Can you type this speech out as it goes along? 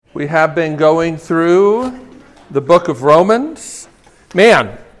We have been going through the book of Romans.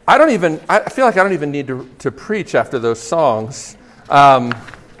 Man, I feel like I don't even need to preach after those songs.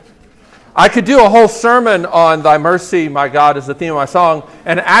 I could do a whole sermon on Thy Mercy, My God, is the theme of my song,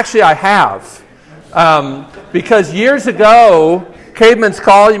 and actually I have. Because years ago, Caveman's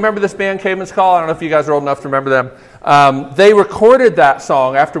Call, you remember this band, Caveman's Call? I don't know if you guys are old enough to remember them. They recorded that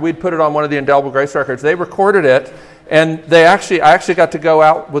song after we'd put it on one of the Indelible Grace records. They recorded it, and I actually got to go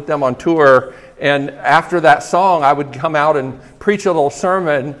out with them on tour, and after that song, I would come out and preach a little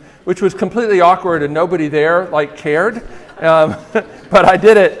sermon, which was completely awkward, and nobody there cared. But I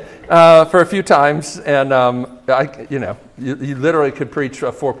did it for a few times, and you literally could preach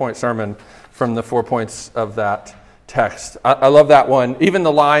a 4-point sermon from the 4 points of that text. I love that one. Even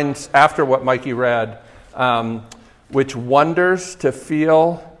the lines after what Mikey read, which wonders to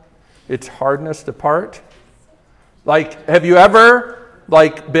feel its hardness depart. Have you ever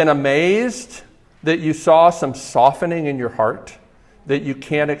been amazed that you saw some softening in your heart that you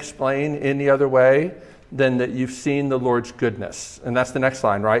can't explain any other way than that you've seen the Lord's goodness? And that's the next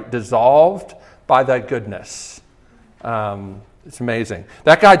line, right? Dissolved by thy goodness. It's amazing.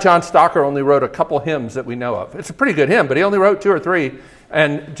 That guy, John Stalker, only wrote a couple hymns that we know of. It's a pretty good hymn, but he only wrote 2 or 3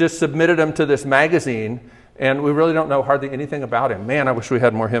 and just submitted them to this magazine, and we really don't know hardly anything about him. Man, I wish we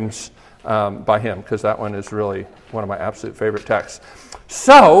had more hymns by him, because that one is really one of my absolute favorite texts.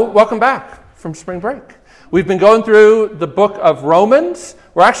 So, welcome back from spring break. We've been going through the book of Romans.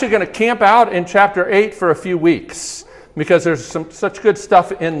 We're actually going to camp out in chapter 8 for a few weeks, because there's such good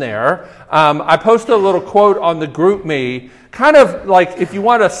stuff in there. I posted a little quote on the GroupMe, kind of like if you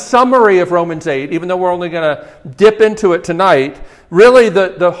want a summary of Romans 8, even though we're only going to dip into it tonight, really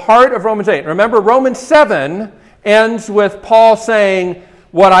the heart of Romans 8. Remember, Romans 7 ends with Paul saying,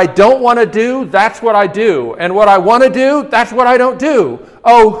 what I don't want to do, that's what I do. And what I want to do, that's what I don't do.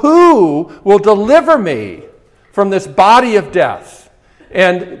 Oh, who will deliver me from this body of death?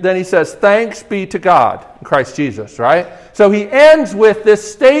 And then he says, thanks be to God in Christ Jesus, right? So he ends with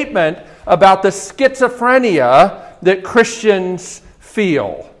this statement about the schizophrenia that Christians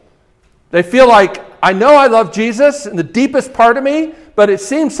feel. They feel like, I know I love Jesus in the deepest part of me, but it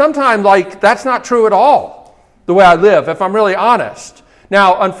seems sometimes like that's not true at all, the way I live, if I'm really honest.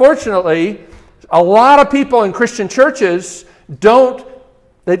 Now, unfortunately, a lot of people in Christian churches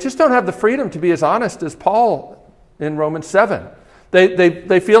they just don't have the freedom to be as honest as Paul in Romans 7.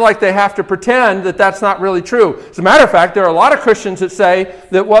 They feel like they have to pretend that that's not really true. As a matter of fact, there are a lot of Christians that say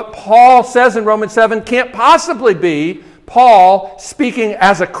that what Paul says in Romans 7 can't possibly be Paul speaking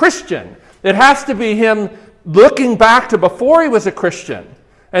as a Christian. It has to be him looking back to before he was a Christian.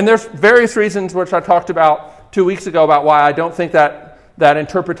 And there's various reasons which I talked about 2 weeks ago about why I don't think that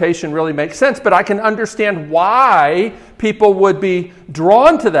interpretation really makes sense, but I can understand why people would be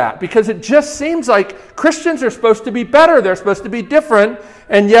drawn to that, because it just seems like Christians are supposed to be better, they're supposed to be different,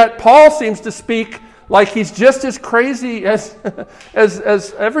 and yet Paul seems to speak like he's just as crazy as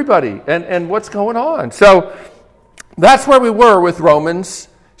everybody, and what's going on. So that's where we were with Romans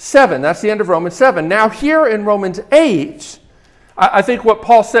 7. That's the end of Romans 7. Now here in Romans 8, I think what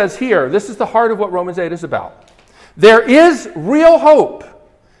Paul says here, this is the heart of what Romans 8 is about. There is real hope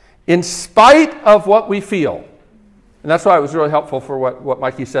in spite of what we feel. And that's why it was really helpful for what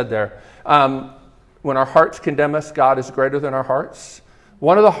Mikey said there. When our hearts condemn us, God is greater than our hearts.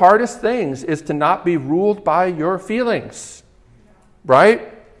 One of the hardest things is to not be ruled by your feelings.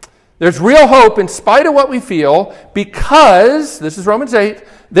 Right? There's real hope in spite of what we feel, because, this is Romans 8,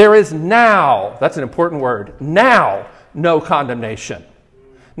 there is now, that's an important word, now no condemnation.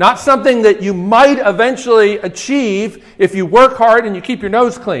 Not something that you might eventually achieve if you work hard and you keep your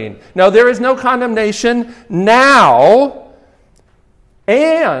nose clean. No, there is no condemnation now,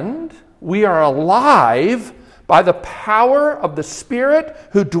 and we are alive by the power of the Spirit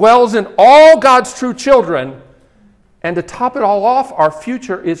who dwells in all God's true children. And to top it all off, our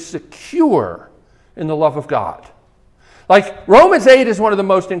future is secure in the love of God. Romans 8 is one of the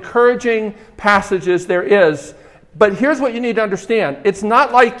most encouraging passages there is. But here's what you need to understand. It's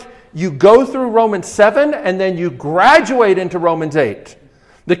not like you go through Romans 7 and then you graduate into Romans 8.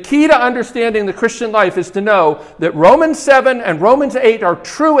 The key to understanding the Christian life is to know that Romans 7 and Romans 8 are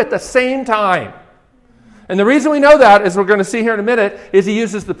true at the same time. And the reason we know that, as we're going to see here in a minute, is he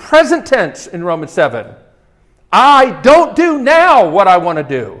uses the present tense in Romans 7. I don't do now what I want to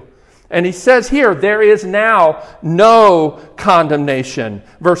do. And he says here, there is now no condemnation.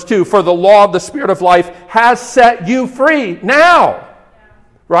 Verse 2, for the law of the Spirit of life has set you free now.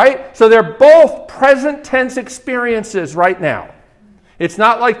 Right? So they're both present tense experiences right now. It's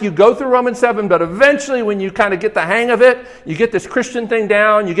not like you go through Romans 7, but eventually when you kind of get the hang of it, you get this Christian thing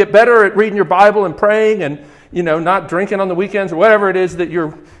down, you get better at reading your Bible and praying and, not drinking on the weekends or whatever it is that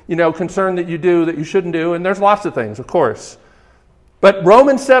you're, concerned that you do that you shouldn't do. And there's lots of things, of course. But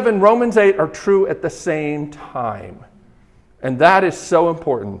Romans 7, Romans 8 are true at the same time. And that is so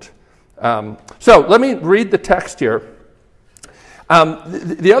important. So let me read the text here.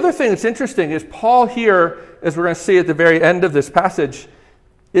 The other thing that's interesting is Paul here, as we're going to see at the very end of this passage,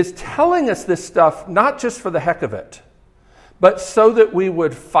 is telling us this stuff not just for the heck of it, but so that we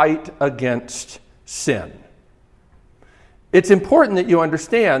would fight against sin. It's important that you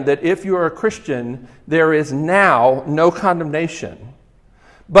understand that if you are a Christian, there is now no condemnation.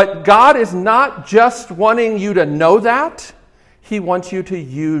 But God is not just wanting you to know that, He wants you to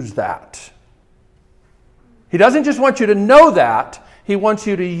use that. He doesn't just want you to know that, He wants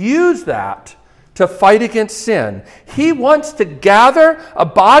you to use that to fight against sin. He wants to gather a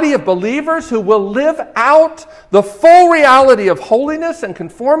body of believers who will live out the full reality of holiness and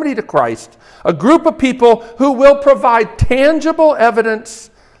conformity to Christ. A group of people who will provide tangible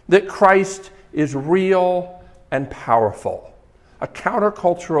evidence that Christ is real and powerful. A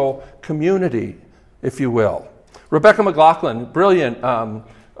countercultural community, if you will. Rebecca McLaughlin, brilliant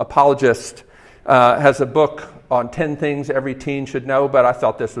apologist, has a book on 10 things every teen should know, but I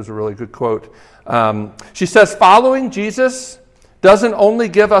thought this was a really good quote. She says, following Jesus doesn't only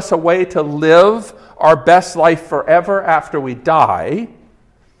give us a way to live our best life forever after we die,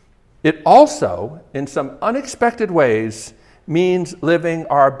 it also, in some unexpected ways, means living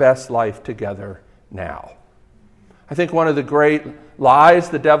our best life together now. I think one of the great lies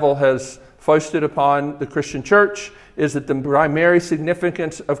the devil has foisted upon the Christian church is that the primary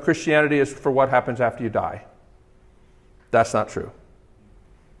significance of Christianity is for what happens after you die. That's not true.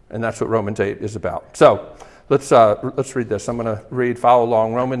 And that's what Romans 8 is about. So let's read this. I'm going to follow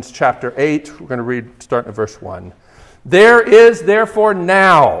along. Romans chapter 8, we're going to read starting at verse 1. There is therefore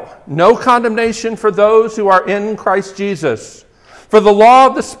now no condemnation for those who are in Christ Jesus. For the law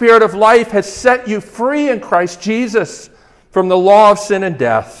of the Spirit of life has set you free in Christ Jesus from the law of sin and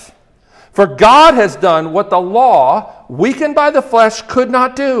death. For God has done what the law, weakened by the flesh, could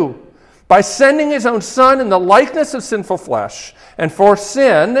not do, by sending His own Son in the likeness of sinful flesh. And for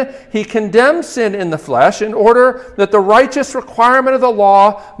sin, He condemned sin in the flesh in order that the righteous requirement of the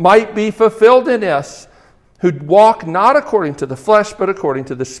law might be fulfilled in us, who walk not according to the flesh, but according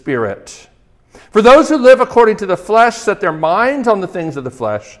to the Spirit. For those who live according to the flesh set their minds on the things of the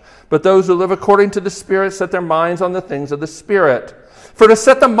flesh, but those who live according to the Spirit set their minds on the things of the Spirit. For to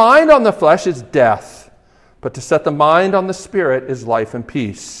set the mind on the flesh is death, but to set the mind on the Spirit is life and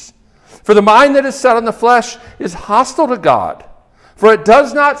peace. For the mind that is set on the flesh is hostile to God, for it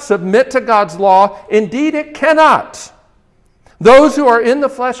does not submit to God's law. Indeed, it cannot. Those who are in the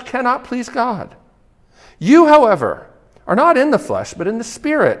flesh cannot please God. You, however, are not in the flesh, but in the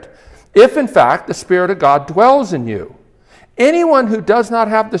Spirit, if in fact the Spirit of God dwells in you. Anyone who does not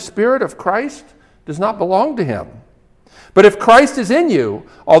have the Spirit of Christ does not belong to Him. But if Christ is in you,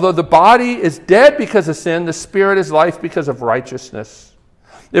 although the body is dead because of sin, the Spirit is life because of righteousness.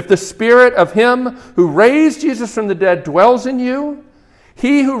 If the Spirit of Him who raised Jesus from the dead dwells in you,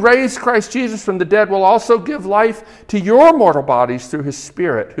 He who raised Christ Jesus from the dead will also give life to your mortal bodies through His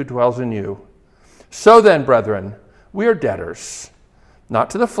Spirit who dwells in you. So then, brethren, we are debtors, not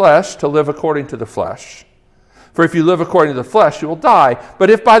to the flesh, to live according to the flesh. For if you live according to the flesh, you will die. But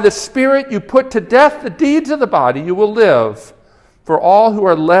if by the Spirit you put to death the deeds of the body, you will live. For all who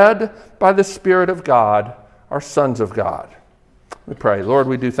are led by the Spirit of God are sons of God. We pray. Lord,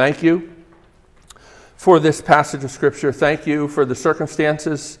 we do thank you for this passage of Scripture. Thank you for the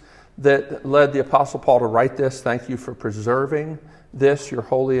circumstances that led the Apostle Paul to write this. Thank you for preserving this, your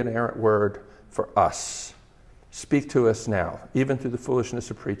holy and inerrant word, for us. Speak to us now, even through the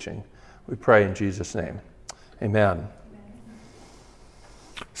foolishness of preaching. We pray in Jesus' name. Amen.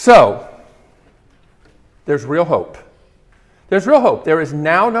 So, there's real hope. There's real hope. There is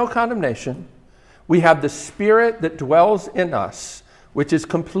now no condemnation. We have the Spirit that dwells in us, which is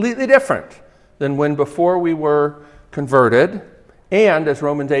completely different than when before we were converted. And, as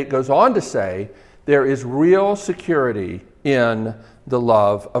Romans 8 goes on to say, there is real security in the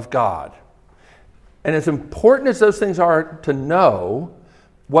love of God. And as important as those things are to know,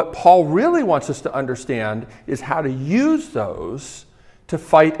 what Paul really wants us to understand is how to use those to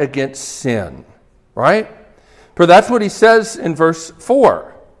fight against sin, right? For that's what he says in verse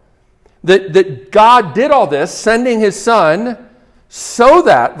 4. That God did all this, sending His Son, so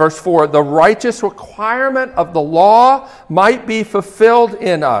that, verse 4, the righteous requirement of the law might be fulfilled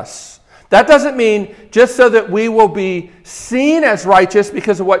in us. That doesn't mean just so that we will be seen as righteous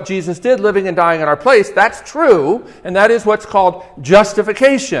because of what Jesus did, living and dying in our place. That's true, and that is what's called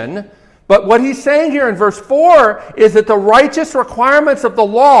justification. But what he's saying here in verse 4 is that the righteous requirements of the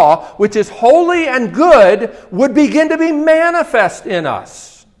law, which is holy and good, would begin to be manifest in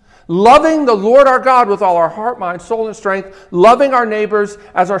us. Loving the Lord our God with all our heart, mind, soul, and strength, loving our neighbors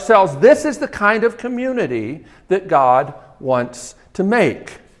as ourselves. This is the kind of community that God wants to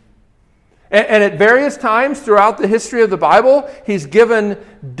make. And at various times throughout the history of the Bible, he's given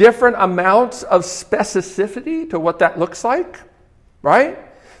different amounts of specificity to what that looks like, right?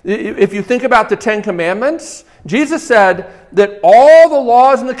 If you think about the Ten Commandments, Jesus said that all the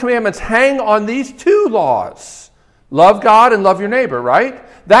laws and the commandments hang on these two laws. Love God and love your neighbor, right?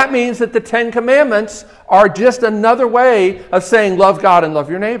 That means that the Ten Commandments are just another way of saying love God and love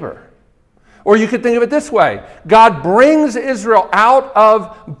your neighbor. Or you could think of it this way. God brings Israel out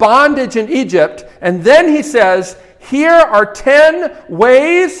of bondage in Egypt, and then he says, here are 10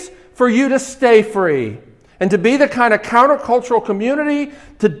 ways for you to stay free and to be the kind of countercultural community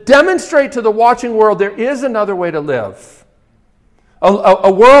to demonstrate to the watching world there is another way to live.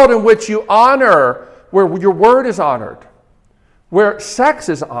 A world in which you honor, where your word is honored, where sex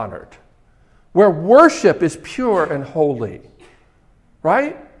is honored, where worship is pure and holy,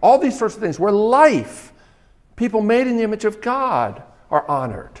 right? All these sorts of things, where life, people made in the image of God, are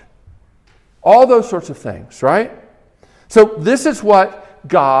honored. All those sorts of things, right? So this is what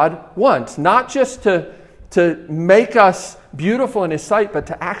God wants, not just to make us beautiful in his sight, but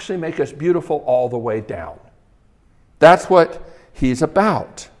to actually make us beautiful all the way down. That's what he's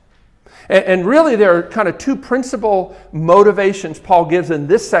about. And really there are kind of two principal motivations Paul gives in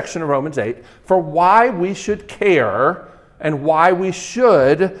this section of Romans 8 for why we should care and why we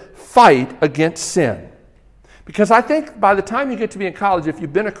should fight against sin. Because I think by the time you get to be in college, if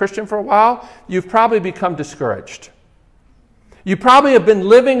you've been a Christian for a while, you've probably become discouraged. You probably have been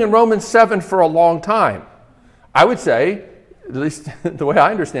living in Romans 7 for a long time. I would say, at least the way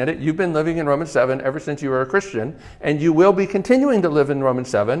I understand it, you've been living in Romans 7 ever since you were a Christian, and you will be continuing to live in Romans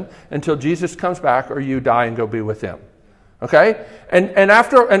 7 until Jesus comes back or you die and go be with him. Okay?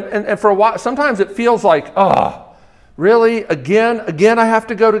 And for a while, sometimes it feels like, really? Again, I have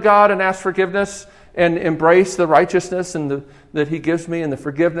to go to God and ask forgiveness and embrace the righteousness and that he gives me and the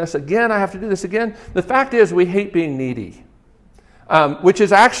forgiveness. Again, I have to do this again. The fact is, we hate being needy, which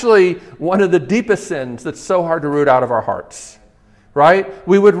is actually one of the deepest sins that's so hard to root out of our hearts, right?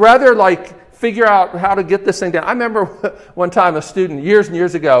 We would rather figure out how to get this thing down. I remember one time a student years and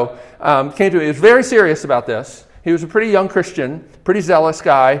years ago came to me. He was very serious about this. He was a pretty young Christian, pretty zealous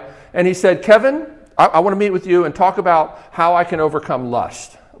guy, and he said, Kevin, I want to meet with you and talk about how I can overcome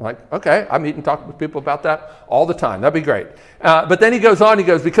lust. I'm like, okay, I meet and talk with people about that all the time. That'd be great. But then he goes on,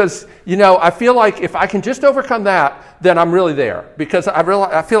 because, I feel like if I can just overcome that, then I'm really there. Because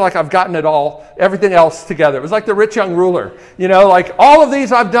I feel like I've gotten it all, everything else together. It was like the rich young ruler. All of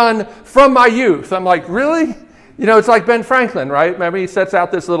these I've done from my youth. I'm like, really? It's like Ben Franklin, right? Remember, he sets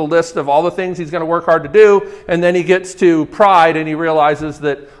out this little list of all the things he's going to work hard to do, and then he gets to pride, and he realizes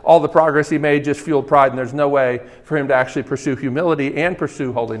that all the progress he made just fueled pride, and there's no way for him to actually pursue humility and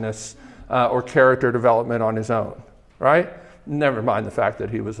pursue holiness or character development on his own, right? Never mind the fact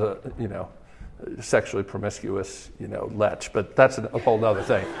that he was a, sexually promiscuous, lech, but that's a whole other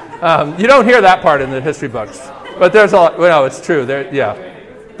thing. You don't hear that part in the history books, but there's a lot. Well, no, it's true.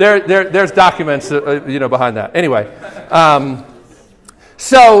 There's documents, behind that. Anyway,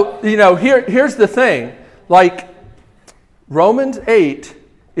 here's the thing. Romans 8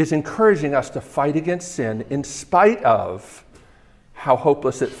 is encouraging us to fight against sin in spite of how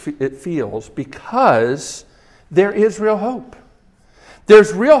hopeless it feels, because there is real hope.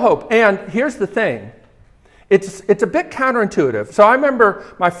 There's real hope. And here's the thing. It's a bit counterintuitive. So I remember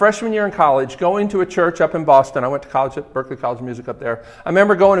my freshman year in college going to a church up in Boston. I went to college at Berklee College of Music up there. I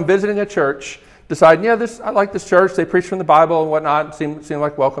remember going and visiting a church, deciding, I like this church. They preach from the Bible and whatnot. Seemed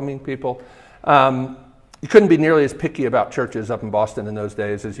like welcoming people. You couldn't be nearly as picky about churches up in Boston in those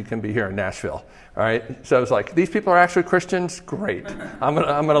days as you can be here in Nashville. All right. So it was like, these people are actually Christians. Great. I'm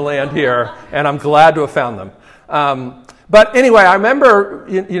gonna land here, and I'm glad to have found them. But anyway, I remember,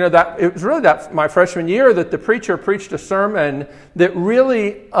 that it was really my freshman year that the preacher preached a sermon that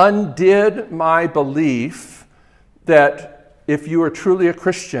really undid my belief that if you were truly a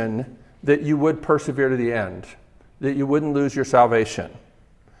Christian, that you would persevere to the end, that you wouldn't lose your salvation.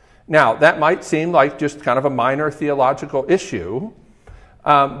 Now, that might seem like just kind of a minor theological issue,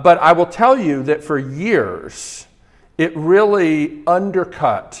 but I will tell you that for years, it really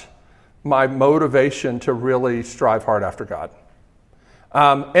undercut my motivation to really strive hard after God.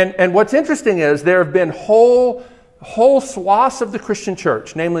 And what's interesting is there have been whole swaths of the Christian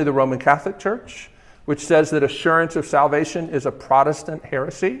church, namely the Roman Catholic Church, which says that assurance of salvation is a Protestant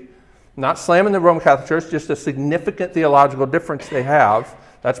heresy. Not slamming the Roman Catholic Church, just a significant theological difference they have.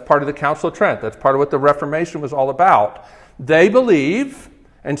 That's part of the Council of Trent. That's part of what the Reformation was all about. They believe,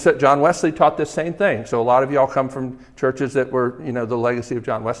 and so John Wesley taught this same thing. So a lot of y'all come from churches that were, the legacy of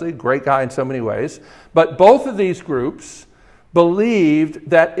John Wesley. Great guy in so many ways. But both of these groups believed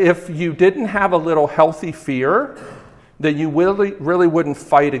that if you didn't have a little healthy fear, that you really wouldn't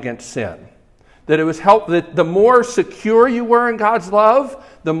fight against sin. That it was that the more secure you were in God's love,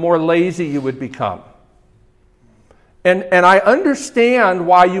 the more lazy you would become. And I understand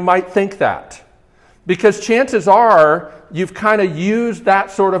why you might think that. Because chances are you've kind of used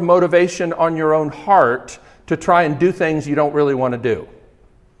that sort of motivation on your own heart to try and do things you don't really want to do.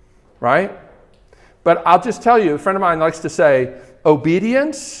 Right? But I'll just tell you, a friend of mine likes to say,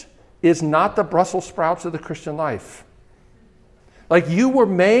 obedience is not the Brussels sprouts of the Christian life. Like you were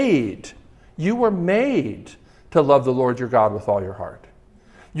made to love the Lord your God with all your heart.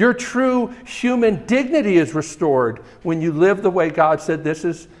 Your true human dignity is restored when you live the way God said, this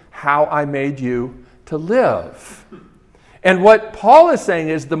is how I made you to live. And what Paul is saying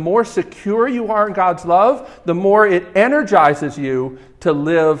is the more secure you are in God's love, the more it energizes you to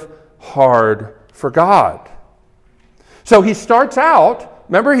live hard for God. So he starts out,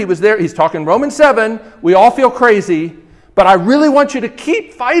 remember he was there, he's talking Romans 7, we all feel crazy, but I really want you to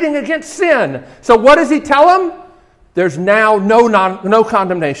keep fighting against sin. So what does he tell them? There's now no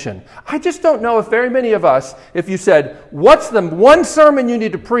condemnation. I just don't know if very many of us, if you said, what's the one sermon you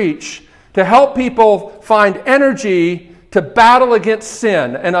need to preach to help people find energy to battle against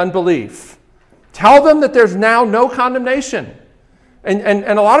sin and unbelief? Tell them that there's now no condemnation. And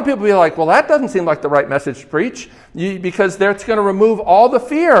a lot of people be like, well, that doesn't seem like the right message to preach because that's going to remove all the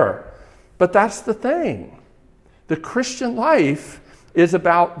fear. But that's the thing. The Christian life is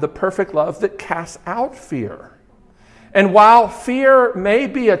about the perfect love that casts out fear. And while fear may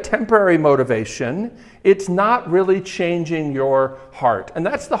be a temporary motivation, it's not really changing your heart. And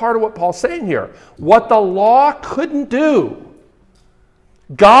that's the heart of what Paul's saying here. What the law couldn't do,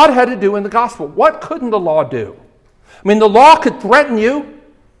 God had to do in the gospel. What couldn't the law do? I mean, the law could threaten you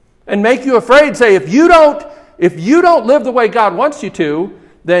and make you afraid. Say, if you don't live the way God wants you to,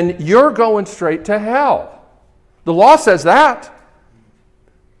 then you're going straight to hell. The law says that.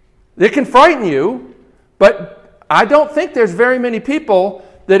 It can frighten you, but I don't think there's very many people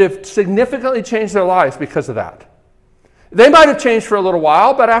that have significantly changed their lives because of that. They might have changed for a little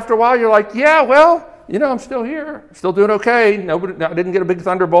while, but after a while you're like, yeah, well, I'm still here. I'm still doing okay. I didn't get a big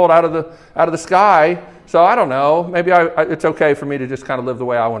thunderbolt out of the sky, so I don't know. Maybe it's okay for me to just kind of live the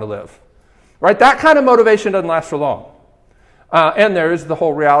way I want to live. Right? That kind of motivation doesn't last for long. And there is the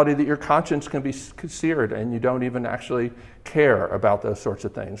whole reality that your conscience can be seared and you don't even actually care about those sorts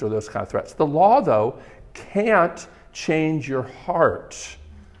of things or those kind of threats. The law, though, can't change your heart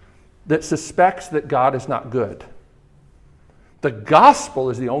that suspects that God is not good. The gospel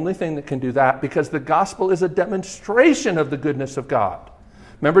is the only thing that can do that because the gospel is a demonstration of the goodness of God.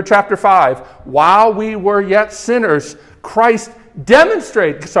 Remember chapter 5, while we were yet sinners, God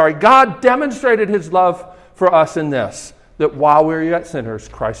demonstrated his love for us in this, that while we were yet sinners,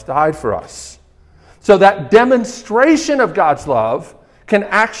 Christ died for us. So that demonstration of God's love can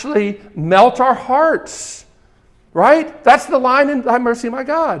actually melt our hearts, right? That's the line in Thy mercy, my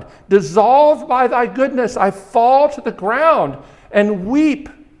God. Dissolved by Thy goodness, I fall to the ground and weep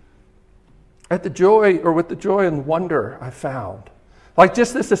at the joy, or with the joy and wonder I found. Like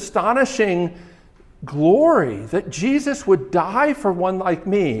just this astonishing glory that Jesus would die for one like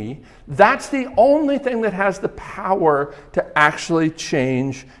me. That's the only thing that has the power to actually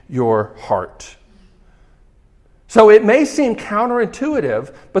change your heart. So it may seem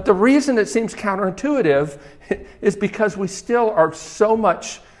counterintuitive, but the reason it seems counterintuitive is because we still are so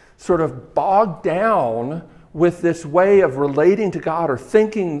much sort of bogged down with this way of relating to God or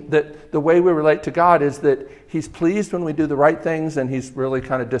thinking that the way we relate to God is that he's pleased when we do the right things and he's really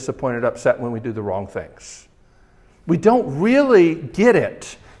kind of disappointed, upset when we do the wrong things. We don't really get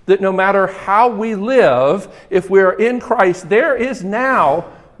it, that no matter how we live, if we're in Christ, there is now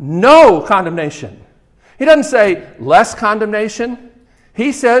no condemnation. He doesn't say less condemnation.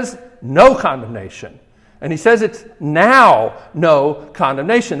 He says no condemnation. And he says it's now no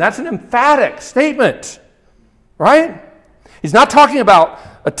condemnation. That's an emphatic statement, right? He's not talking about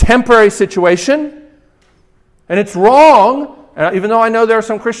a temporary situation. And it's wrong, even though I know there are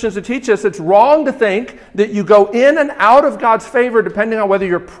some Christians that teach us, it's wrong to think that you go in and out of God's favor depending on whether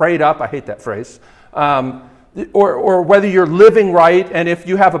you're prayed up. I hate that phrase. or whether you're living right, and if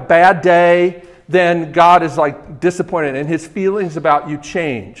you have a bad day, then God is like disappointed and his feelings about you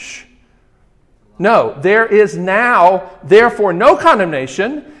change. No, there is now, therefore, no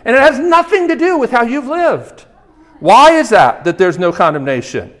condemnation, and it has nothing to do with how you've lived. Why is that there's no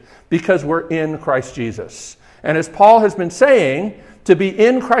condemnation? Because we're in Christ Jesus. And as Paul has been saying, to be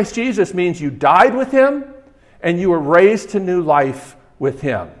in Christ Jesus means you died with him and you were raised to new life with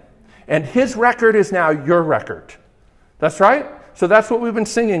him. And his record is now your record. That's right? So that's what we've been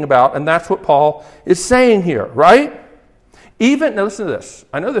singing about, and that's what Paul is saying here, right? Now listen to this.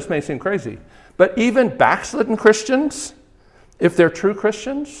 I know this may seem crazy, but even backslidden Christians, if they're true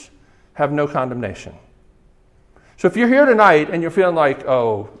Christians, have no condemnation. So if you're here tonight and you're feeling like,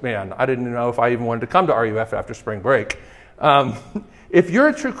 oh man, I didn't know if I even wanted to come to RUF after spring break. If you're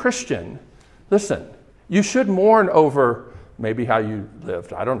a true Christian, listen, you should mourn over maybe how you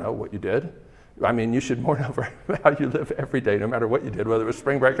lived. I don't know what you did. I mean, you should mourn over how you live every day, no matter what you did, whether it was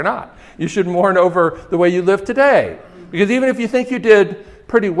spring break or not. You should mourn over the way you live today. Because even if you think you did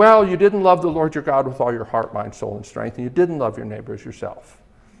pretty well, you didn't love the Lord your God with all your heart, mind, soul, and strength, and you didn't love your neighbor as yourself.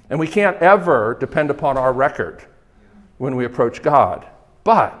 And we can't ever depend upon our record when we approach God.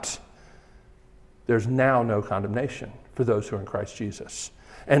 But there's now no condemnation for those who are in Christ Jesus.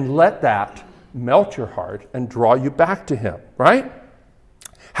 And let that melt your heart and draw you back to him, right?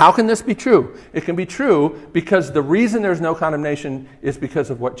 How can this be true? It can be true because the reason there's no condemnation is because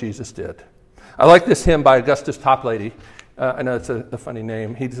of what Jesus did. I like this hymn by Augustus Toplady. I know it's a funny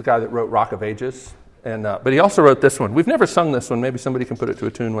name. He's the guy that wrote Rock of Ages. But he also wrote this one. We've never sung this one. Maybe somebody can put it to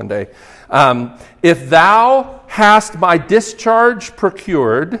a tune one day. If thou hast my discharge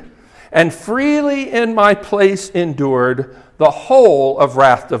procured, and freely in my place endured the whole of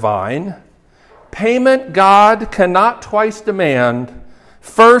wrath divine, payment God cannot twice demand,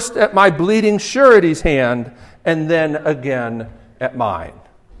 first at my bleeding surety's hand, and then again at mine.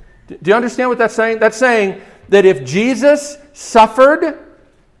 Do you understand what that's saying? That's saying that if Jesus suffered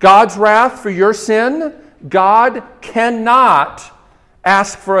God's wrath for your sin, God cannot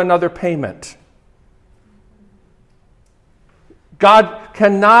ask for another payment. God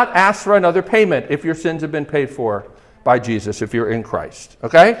cannot ask for another payment if your sins have been paid for by Jesus, if you're in Christ.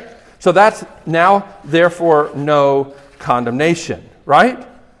 Okay? So that's now, therefore, no condemnation, right?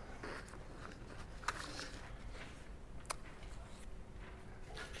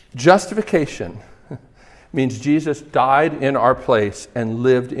 Justification means Jesus died in our place and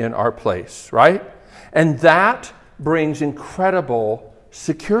lived in our place, right? And that brings incredible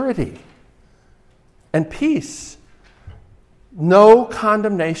security and peace. No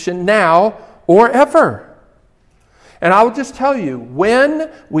condemnation now or ever. And I will just tell you,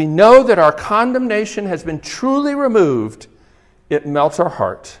 when we know that our condemnation has been truly removed, it melts our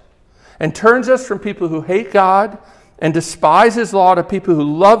heart and turns us from people who hate God and despise his law to people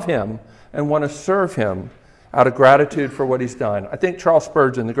who love him and want to serve him out of gratitude for what he's done. I think Charles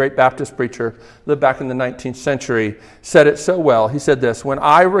Spurgeon, the great Baptist preacher, lived back in the 19th century, said it so well. He said this: when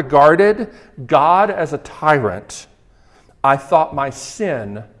I regarded God as a tyrant, I thought my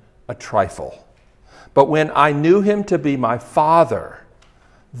sin a trifle. But when I knew him to be my Father,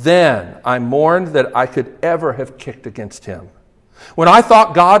 then I mourned that I could ever have kicked against him. When I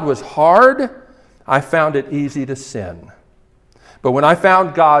thought God was hard, I found it easy to sin. But when I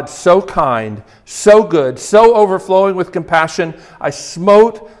found God so kind, so good, so overflowing with compassion, I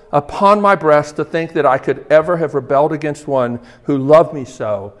smote upon my breast to think that I could ever have rebelled against one who loved me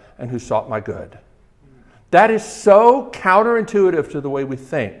so and who sought my good. That is so counterintuitive to the way we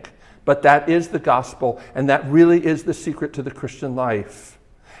think, but that is the gospel, and that really is the secret to the Christian life.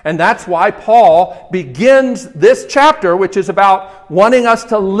 And that's why Paul begins this chapter, which is about wanting us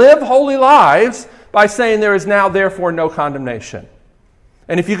to live holy lives, by saying there is now therefore no condemnation.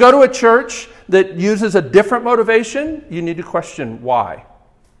 And if you go to a church that uses a different motivation, you need to question why.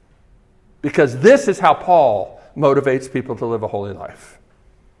 Because this is how Paul motivates people to live a holy life.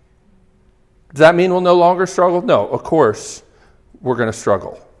 Does that mean we'll no longer struggle? No, of course we're going to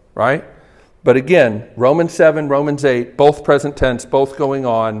struggle, right? But again, Romans 7, Romans 8, both present tense, both going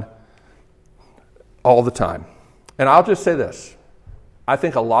on all the time. And I'll just say this. I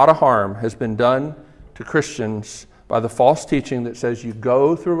think a lot of harm has been done to Christians by the false teaching that says you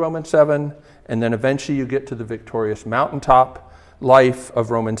go through Romans 7 and then eventually you get to the victorious mountaintop life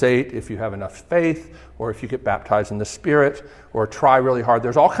of Romans 8 if you have enough faith, or if you get baptized in the Spirit, or try really hard.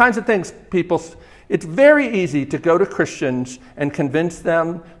 There's all kinds of things it's very easy to go to Christians and convince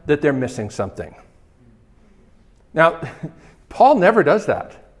them that they're missing something. Now, Paul never does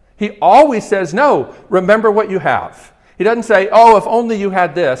that. He always says, no, remember what you have. He doesn't say, oh, if only you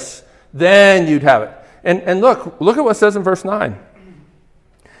had this, then you'd have it. And look at what it says in verse 9.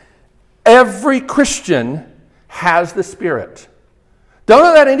 Every Christian has the Spirit.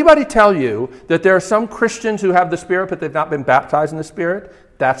 Don't let anybody tell you that there are some Christians who have the Spirit, but they've not been baptized in the Spirit.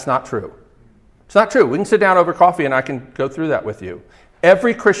 That's not true. It's not true. We can sit down over coffee and I can go through that with you.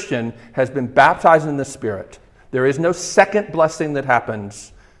 Every Christian has been baptized in the Spirit. There is no second blessing that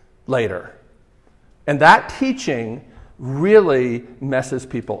happens later. And that teaching really messes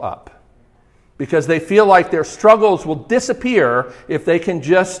people up, because they feel like their struggles will disappear if they can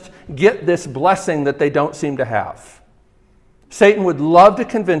just get this blessing that they don't seem to have. Satan would love to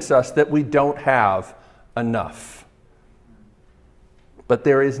convince us that we don't have enough. But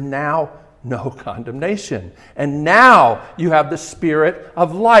there is now no condemnation. And now you have the Spirit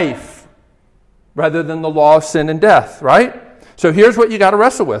of life rather than the law of sin and death, right? So here's what you got to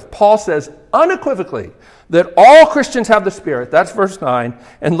wrestle with. Paul says unequivocally that all Christians have the Spirit. That's verse 9.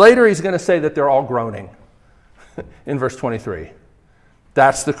 And later he's going to say that they're all groaning in verse 23.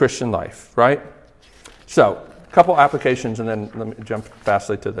 That's the Christian life, right? So, a couple applications and then let me jump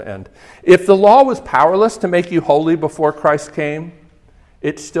fastly to the end. If the law was powerless to make you holy before Christ came,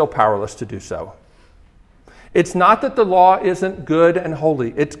 it's still powerless to do so. It's not that the law isn't good and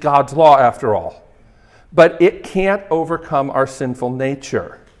holy. It's God's law after all. But it can't overcome our sinful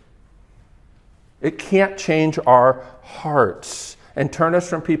nature. It can't change our hearts and turn us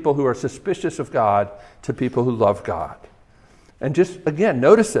from people who are suspicious of God to people who love God. And just, again,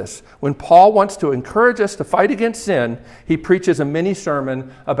 notice this. When Paul wants to encourage us to fight against sin, he preaches a mini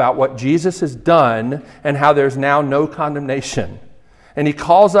sermon about what Jesus has done and how there's now no condemnation. And he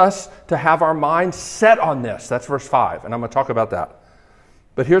calls us to have our minds set on this. That's verse 5, and I'm going to talk about that.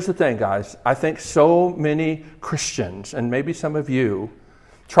 But here's the thing, guys. I think so many Christians, and maybe some of you,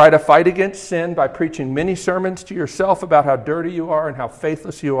 try to fight against sin by preaching many sermons to yourself about how dirty you are and how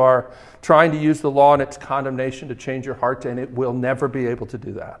faithless you are, trying to use the law and its condemnation to change your heart, and it will never be able to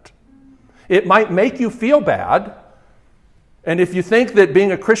do that. It might make you feel bad, and if you think that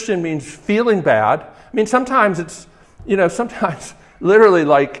being a Christian means feeling bad, I mean, sometimes it's, sometimes literally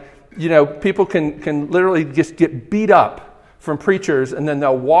people can literally just get beat up from preachers, and then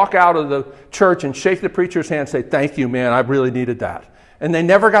they'll walk out of the church and shake the preacher's hand and say, "Thank you, man, I really needed that." And they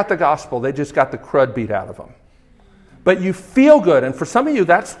never got the gospel. They just got the crud beat out of them. But you feel good. And for some of you,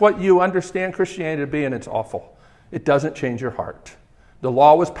 that's what you understand Christianity to be, and it's awful. It doesn't change your heart. The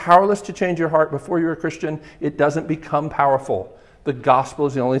law was powerless to change your heart before you were a Christian. It doesn't become powerful. The gospel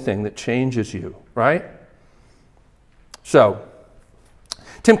is the only thing that changes you, right? So,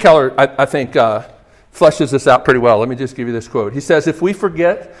 Tim Keller, I think, fleshes this out pretty well. Let me just give you this quote. He says, "If we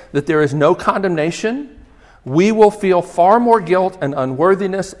forget that there is no condemnation, we will feel far more guilt and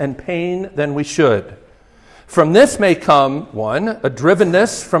unworthiness and pain than we should. From this may come, 1, a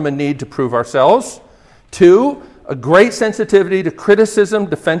drivenness from a need to prove ourselves. 2, a great sensitivity to criticism,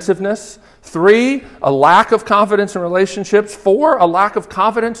 defensiveness. 3, a lack of confidence in relationships. 4, a lack of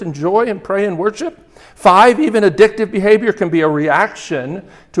confidence in joy and prayer and worship. 5, even addictive behavior can be a reaction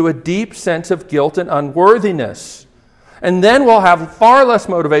to a deep sense of guilt and unworthiness. And then we'll have far less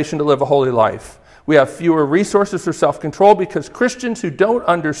motivation to live a holy life. We have fewer resources for self-control because Christians who don't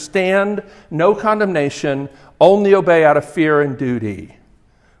understand no condemnation only obey out of fear and duty,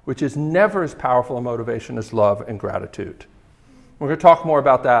 which is never as powerful a motivation as love and gratitude." We're going to talk more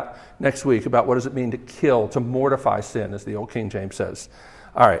about that next week, about what does it mean to kill, to mortify sin, as the old King James says.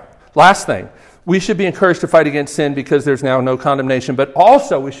 All right, last thing. We should be encouraged to fight against sin because there's now no condemnation, but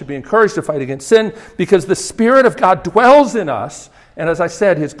also we should be encouraged to fight against sin because the Spirit of God dwells in us. And as I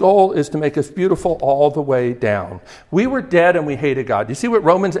said, his goal is to make us beautiful all the way down. We were dead and we hated God. You see what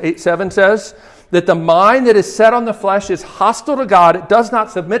Romans 8:7 says? That the mind that is set on the flesh is hostile to God. It does not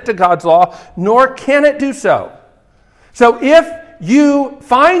submit to God's law, nor can it do so. So if you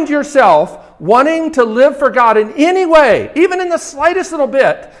find yourself wanting to live for God in any way, even in the slightest little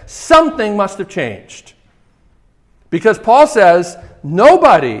bit, something must have changed. Because Paul says,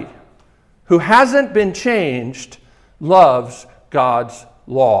 nobody who hasn't been changed loves God's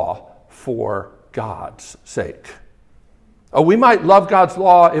law for God's sake. Oh, we might love God's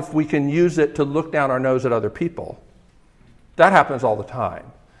law if we can use it to look down our nose at other people. That happens all the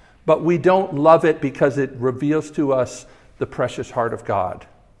time. But we don't love it because it reveals to us the precious heart of God,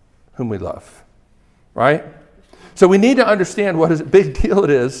 whom we love. Right? So we need to understand what a big deal it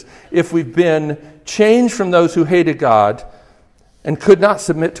is if we've been changed from those who hated God and could not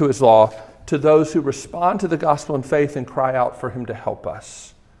submit to his law to those who respond to the gospel in faith and cry out for him to help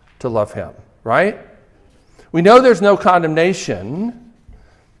us to love him. Right? We know there's no condemnation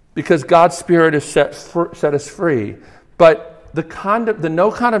because God's Spirit has set us free. But the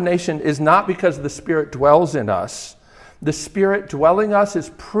no condemnation is not because the Spirit dwells in us. The Spirit dwelling us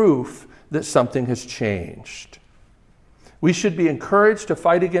is proof that something has changed. We should be encouraged to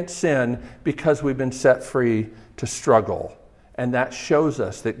fight against sin because we've been set free to struggle. And that shows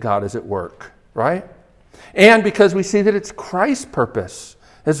us that God is at work, right? And because we see that it's Christ's purpose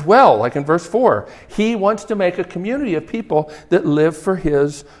as well, like in verse 4. He wants to make a community of people that live for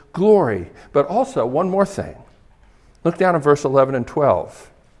His glory. But also, one more thing. Look down in verse 11 and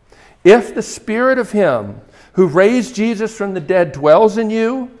 12. If the Spirit of Him who raised Jesus from the dead dwells in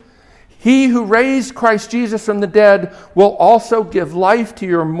you, He who raised Christ Jesus from the dead will also give life to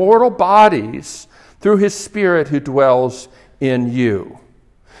your mortal bodies through His Spirit who dwells in you.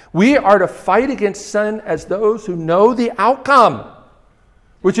 We are to fight against sin as those who know the outcome,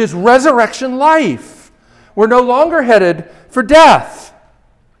 which is resurrection life. We're no longer headed for death.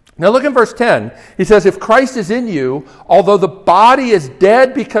 Now look in verse 10. He says, if Christ is in you, although the body is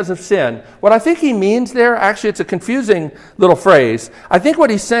dead because of sin. What I think he means there, actually it's a confusing little phrase. I think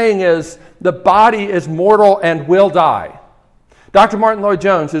what he's saying is the body is mortal and will die. Dr. Martin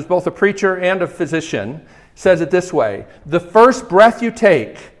Lloyd-Jones, who's both a preacher and a physician, says it this way: the first breath you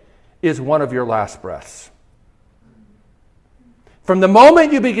take is one of your last breaths. From the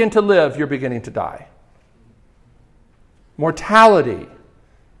moment you begin to live, you're beginning to die. Mortality,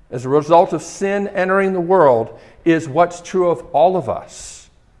 as a result of sin entering the world, is what's true of all of us,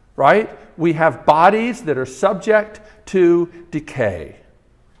 right? We have bodies that are subject to decay.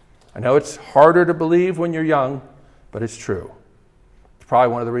 I know it's harder to believe when you're young, but it's true. It's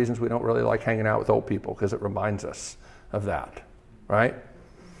probably one of the reasons we don't really like hanging out with old people, because it reminds us of that, right?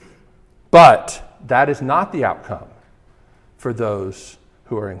 But that is not the outcome for those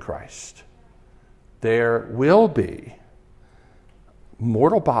who are in Christ. There will be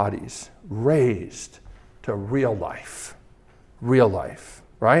mortal bodies raised to real life,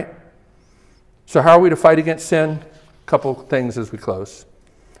 right? So how are we to fight against sin? A couple things as we close.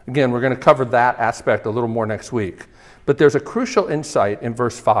 Again, we're going to cover that aspect a little more next week. But there's a crucial insight in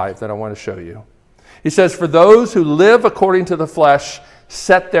verse 5 that I want to show you. He says, for those who live according to the flesh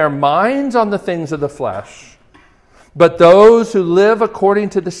set their minds on the things of the flesh, but those who live according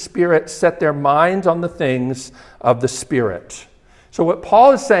to the Spirit set their minds on the things of the Spirit. So what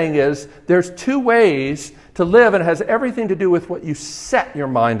Paul is saying is there's two ways to live, and it has everything to do with what you set your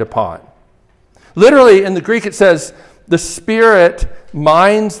mind upon. Literally, in the Greek, it says the Spirit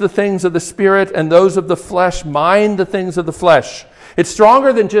minds the things of the Spirit, and those of the flesh mind the things of the flesh. It's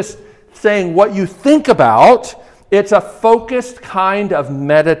stronger than just saying what you think about. It's a focused kind of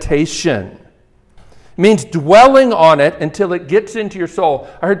meditation. It means dwelling on it until it gets into your soul.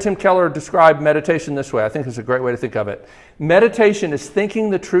 I heard Tim Keller describe meditation this way. I think it's a great way to think of it. Meditation is thinking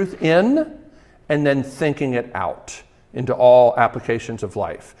the truth in and then thinking it out into all applications of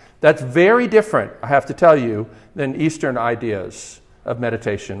life. That's very different, I have to tell you, than Eastern ideas of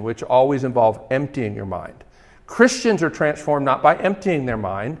meditation, which always involve emptying your mind. Christians are transformed not by emptying their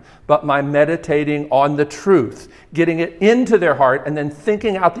mind, but by meditating on the truth, getting it into their heart, and then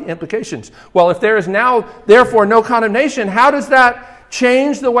thinking out the implications. Well, if there is now, therefore, no condemnation, how does that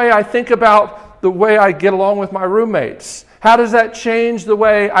change the way I think about the way I get along with my roommates? How does that change the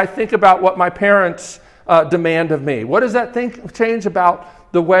way I think about what my parents demand of me? What does that change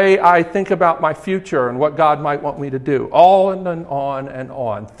about the way I think about my future and what God might want me to do? On and on and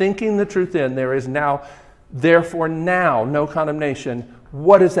on. Thinking the truth in, there is now, therefore now, no condemnation.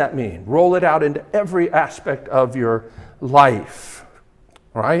 What does that mean? Roll it out into every aspect of your life.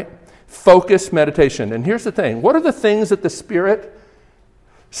 All right? Focused meditation. And here's the thing. What are the things that the Spirit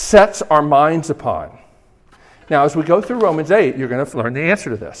sets our minds upon? Now, as we go through Romans 8, you're going to learn the answer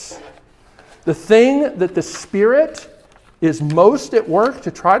to this. The thing that the Spirit is most at work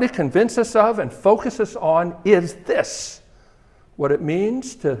to try to convince us of and focus us on is this: what it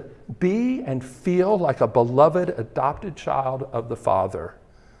means to be and feel like a beloved adopted child of the Father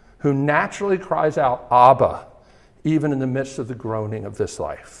who naturally cries out, Abba, even in the midst of the groaning of this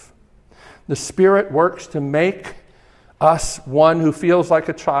life. The Spirit works to make us one who feels like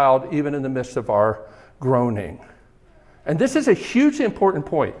a child even in the midst of our groaning. And this is a hugely important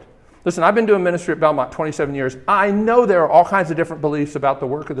point. Listen, I've been doing ministry at Belmont 27 years. I know there are all kinds of different beliefs about the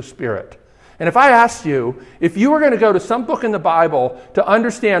work of the Spirit. And if I asked you, if you were going to go to some book in the Bible to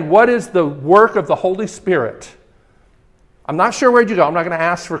understand what is the work of the Holy Spirit, I'm not sure where'd you go. I'm not going to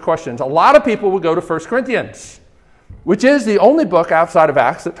ask for questions. A lot of people would go to 1 Corinthians, which is the only book outside of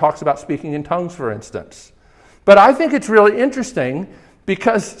Acts that talks about speaking in tongues, for instance. But I think it's really interesting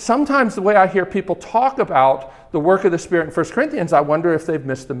because sometimes the way I hear people talk about the work of the Spirit in 1 Corinthians, I wonder if they've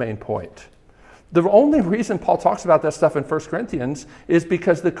missed the main point. The only reason Paul talks about that stuff in 1 Corinthians is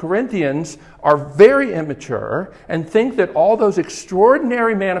because the Corinthians are very immature and think that all those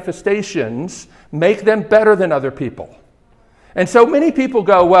extraordinary manifestations make them better than other people. And so many people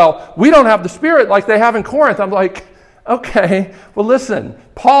go, well, we don't have the Spirit like they have in Corinth. I'm like, okay, well listen,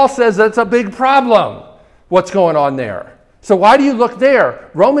 Paul says that's a big problem, what's going on there. So why do you look there?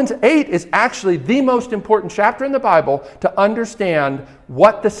 Romans 8 is actually the most important chapter in the Bible to understand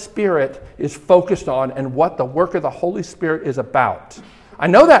what the Spirit is focused on and what the work of the Holy Spirit is about. I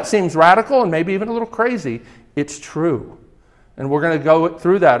know that seems radical and maybe even a little crazy. It's true. And we're going to go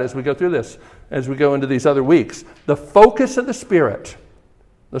through that as we go through this, as we go into these other weeks. The focus of the Spirit,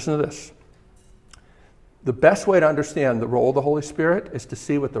 listen to this. The best way to understand the role of the Holy Spirit is to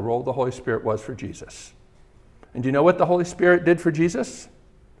see what the role of the Holy Spirit was for Jesus. And do you know what the Holy Spirit did for Jesus?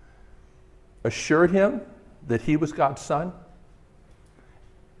 Assured him that he was God's Son,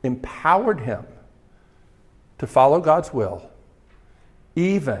 empowered him to follow God's will,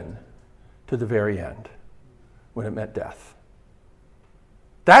 even to the very end, when it meant death.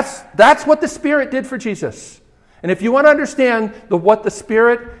 That's what the Spirit did for Jesus. And if you want to understand what the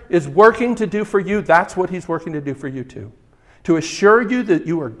Spirit is working to do for you, that's what he's working to do for you too. To assure you that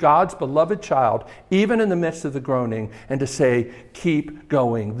you are God's beloved child, even in the midst of the groaning, and to say, keep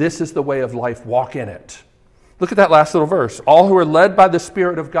going. This is the way of life. Walk in it. Look at that last little verse. All who are led by the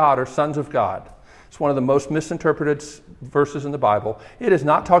Spirit of God are sons of God. It's one of the most misinterpreted verses in the Bible. It is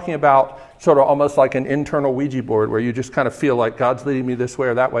not talking about sort of almost like an internal Ouija board where you just kind of feel like God's leading me this way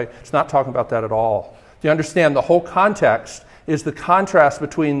or that way. It's not talking about that at all. Do you understand the whole context is the contrast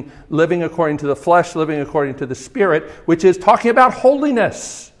between living according to the flesh, living according to the Spirit, which is talking about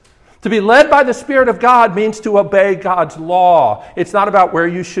holiness. To be led by the Spirit of God means to obey God's law. It's not about where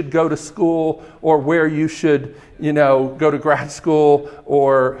you should go to school or where you should, go to grad school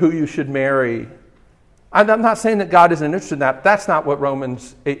or who you should marry. I'm not saying that God isn't interested in that. That's not what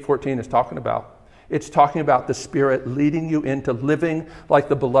Romans 8:14 is talking about. It's talking about the Spirit leading you into living like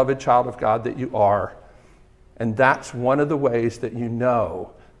the beloved child of God that you are. And that's one of the ways that you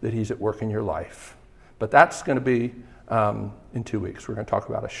know that he's at work in your life. But that's going to be in 2 weeks. We're going to talk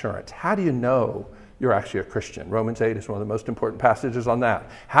about assurance. How do you know you're actually a Christian? Romans 8 is one of the most important passages on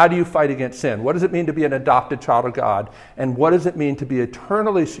that. How do you fight against sin? What does it mean to be an adopted child of God? And what does it mean to be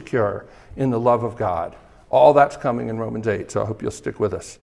eternally secure in the love of God? All that's coming in Romans 8, so I hope you'll stick with us.